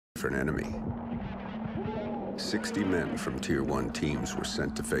for an enemy. 60 men from Tier 1 teams were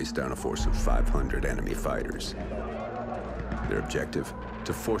sent to face down a force of 500 enemy fighters. Their objective?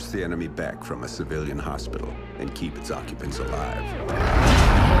 To force the enemy back from a civilian hospital and keep its occupants alive.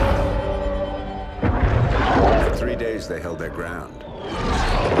 For 3 days, they held their ground.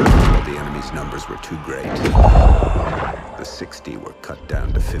 But the enemy's numbers were too great. The 60 were cut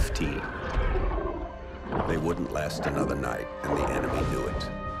down to 15. They wouldn't last another night, and the enemy knew it.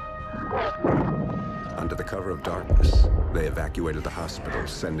 Under the cover of darkness, they evacuated the hospital,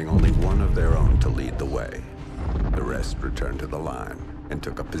 sending only one of their own to lead the way. The rest returned to the line and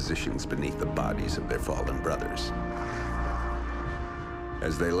took up positions beneath the bodies of their fallen brothers.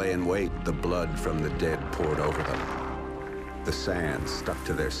 As they lay in wait, the blood from the dead poured over them. The sand stuck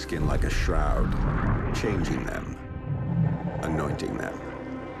to their skin like a shroud, changing them, anointing them.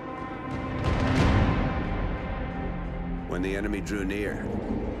 When the enemy drew near,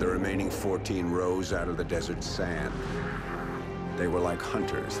 the remaining 14 rose out of the desert sand. They were like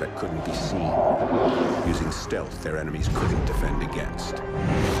hunters that couldn't be seen, using stealth their enemies couldn't defend against.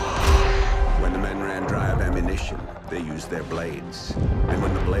 When the men ran dry of ammunition, they used their blades. And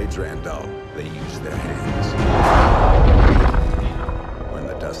when the blades ran dull, they used their hands. When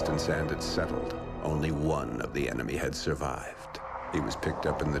the dust and sand had settled, only one of the enemy had survived. He was picked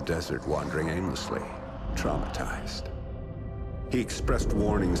up in the desert, wandering aimlessly, traumatized. He expressed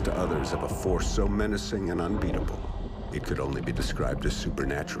warnings to others of a force so menacing and unbeatable, it could only be described as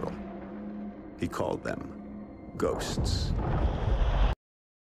supernatural. He called them ghosts.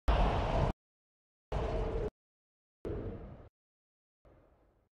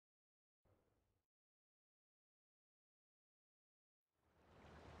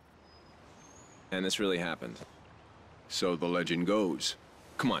 And this really happened. So the legend goes.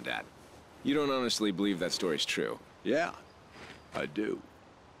 Come on, Dad. You don't honestly believe that story's true? Yeah, I do.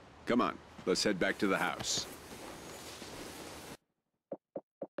 Come on, let's head back to the house.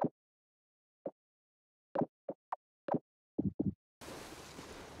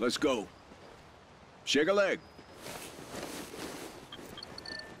 Let's go. Shake a leg.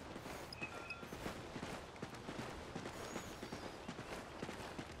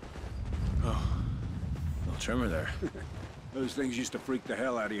 Oh, little tremor there. Those things used to freak the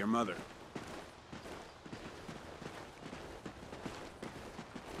hell out of your mother.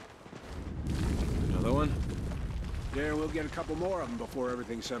 Another one? Yeah, we'll get a couple more of them before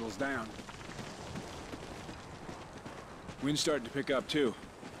everything settles down. Wind's starting to pick up, too.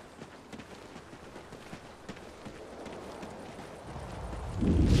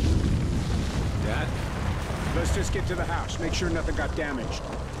 Dad? Let's just get to the house. Make sure nothing got damaged.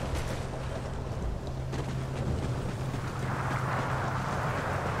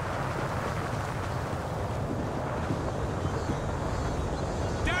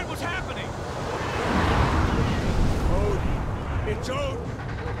 Dad, what's happening? Odin. It's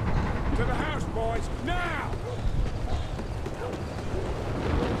Odin. To the house, boys. Now!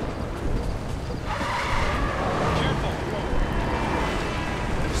 Careful!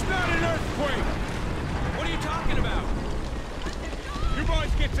 It's not an earthquake! What are you talking about? You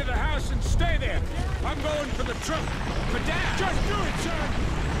boys get to the house and stay there. I'm going for the truck. But Dad! Just do it, son!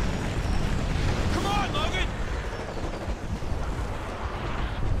 Come on, Logan!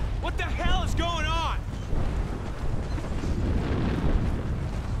 What the hell is going on?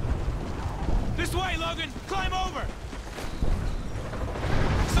 This way, Logan! Climb over!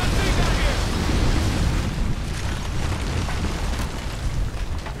 Something's out here!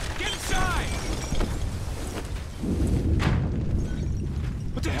 Get inside!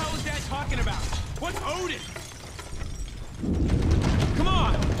 What the hell is Dad talking about? What's Odin? Come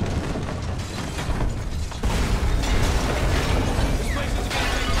on! This place isn't gonna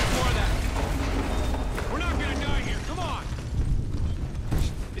take much more of that. We're not gonna die here. Come on!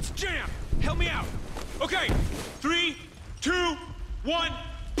 It's jammed! Help me out! Okay! 3, 2, 1,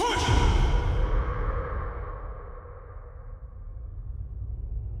 push!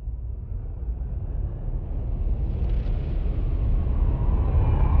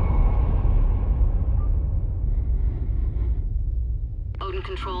 Odin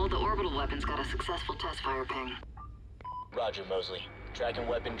Control, the orbital weapon's got a successful test fire ping. Roger, Mosley. Tracking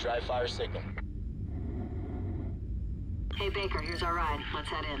weapon dry fire signal. Hey Baker, here's our ride. Let's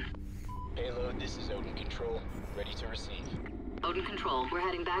head in. Payload, this is Odin Control. Ready to receive. Odin Control, we're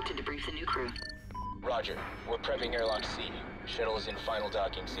heading back to debrief the new crew. Roger. We're prepping airlock C. Shuttle is in final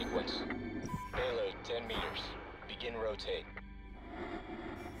docking sequence. Payload, 10 meters. Begin rotate.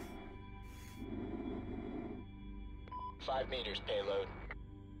 5 meters, payload.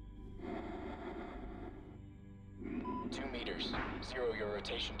 2 meters. 0 your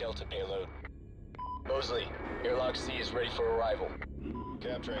rotation delta payload. Mosley, airlock C is ready for arrival.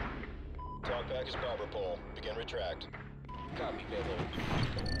 Capturing. Talkback is bomber pole. Begin retract. Copy, payload.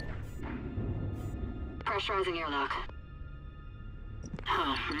 Pressurizing airlock.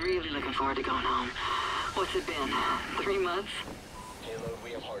 Oh, I'm really looking forward to going home. What's it been? 3 months? Payload,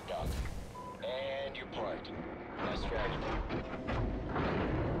 we have hard dock. And you're parked. Nice strategy.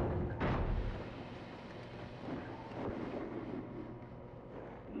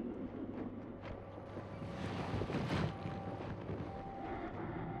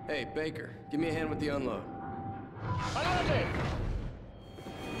 Hey, Baker, give me a hand with the unload. Adelante!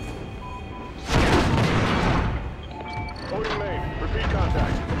 Odin main. Repeat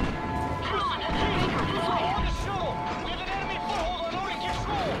contact. Come on! Baker, this way! On the shuttle! We have an enemy foothold on Odin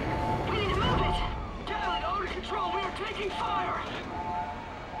control! We need to move it! Down, Odin control, we are taking fire!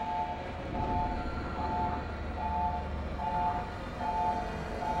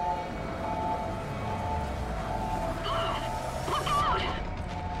 Look out!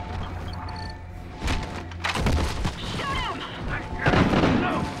 Shoot him!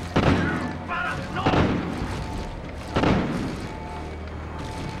 No!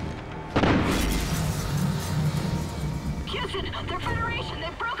 Houston, they're Federation!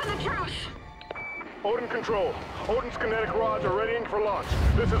 They've broken the truce! Odin control. Odin's kinetic rods are readying for launch.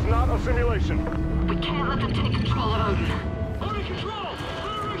 This is not a simulation. We can't let them take control of Odin. Odin control!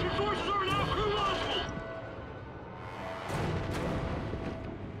 Federation forces are now crew launchable!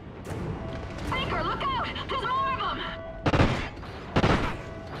 Baker, look out! There's more of them!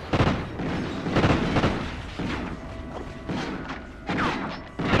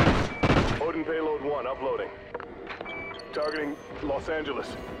 Odin payload 1 uploading. Targeting Los Angeles.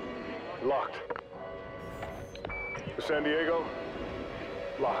 Locked. San Diego.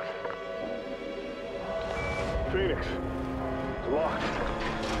 Locked. Phoenix. Locked.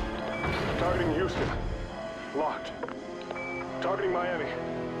 Targeting Houston. Locked. Targeting Miami.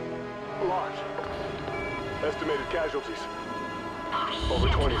 Locked. Estimated casualties. Oh, Over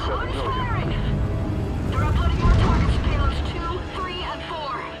shit. 27 Odin's million. firing! They're uploading more targets to payloads 2, 3, and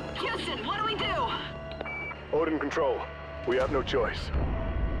 4. Houston, what do we do? Odin control. We have no choice.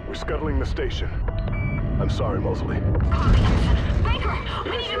 We're scuttling the station. I'm sorry, Mosley. Copy, Houston. Baker,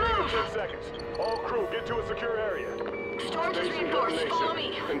 we need to Initiating in move! 10 seconds. All crew, get to a secure area. Storage is Station reinforced. detonation. Follow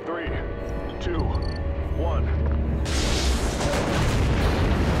me. In 3, 2, 1.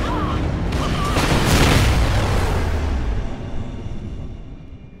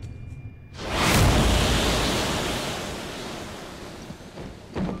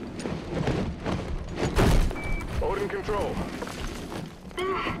 Odin control.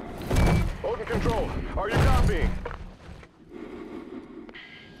 Odin control. Are you copying?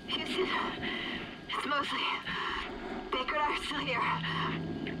 Houston, it's Mosley. Baker and I are still here.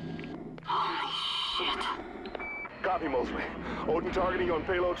 Holy shit. Copy, Mosley. Odin targeting on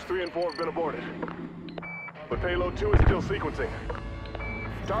payloads 3 and 4 have been aborted. But payload 2 is still sequencing.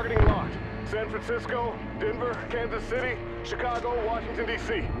 Targeting locked. San Francisco, Denver, Kansas City, Chicago, Washington,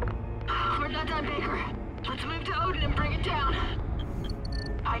 D.C. We're not done, Baker. Let's move to Odin and bring it down.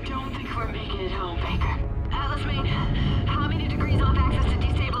 I don't think we're making it home, Baker. Atlas main, how many degrees off axis to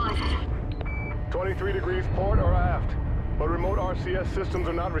destabilize it? 23 degrees port or aft. But remote RCS systems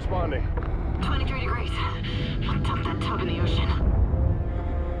are not responding. 23 degrees. We'll dump that tub in the ocean.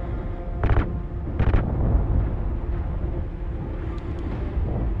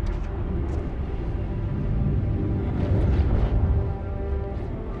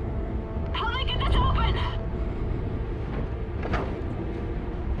 How do I get this open?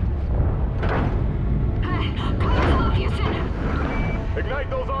 Hey, cover's off, Houston. Ignite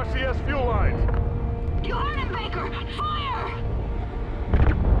those RCS fuel lines. You heard him, Baker. Fire!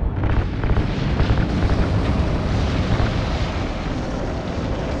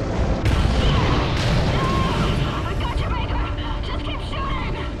 I got you, Baker. Just keep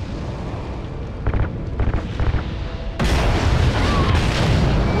shooting.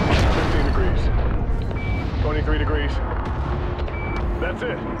 15 degrees. 23 degrees. That's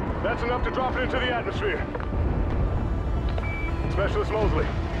it. That's enough to drop it into the atmosphere. Specialist Mosley.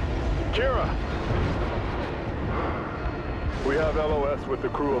 Kira. We have LOS with the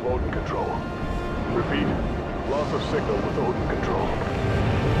crew of Odin Control. Repeat, loss of signal with Odin Control.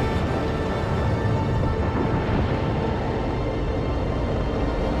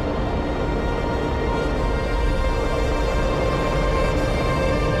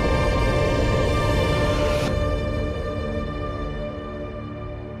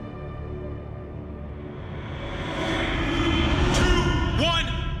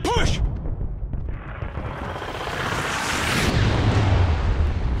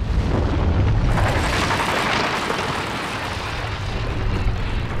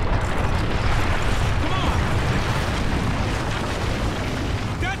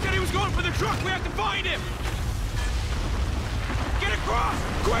 Cross!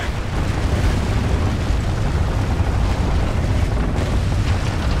 Quick!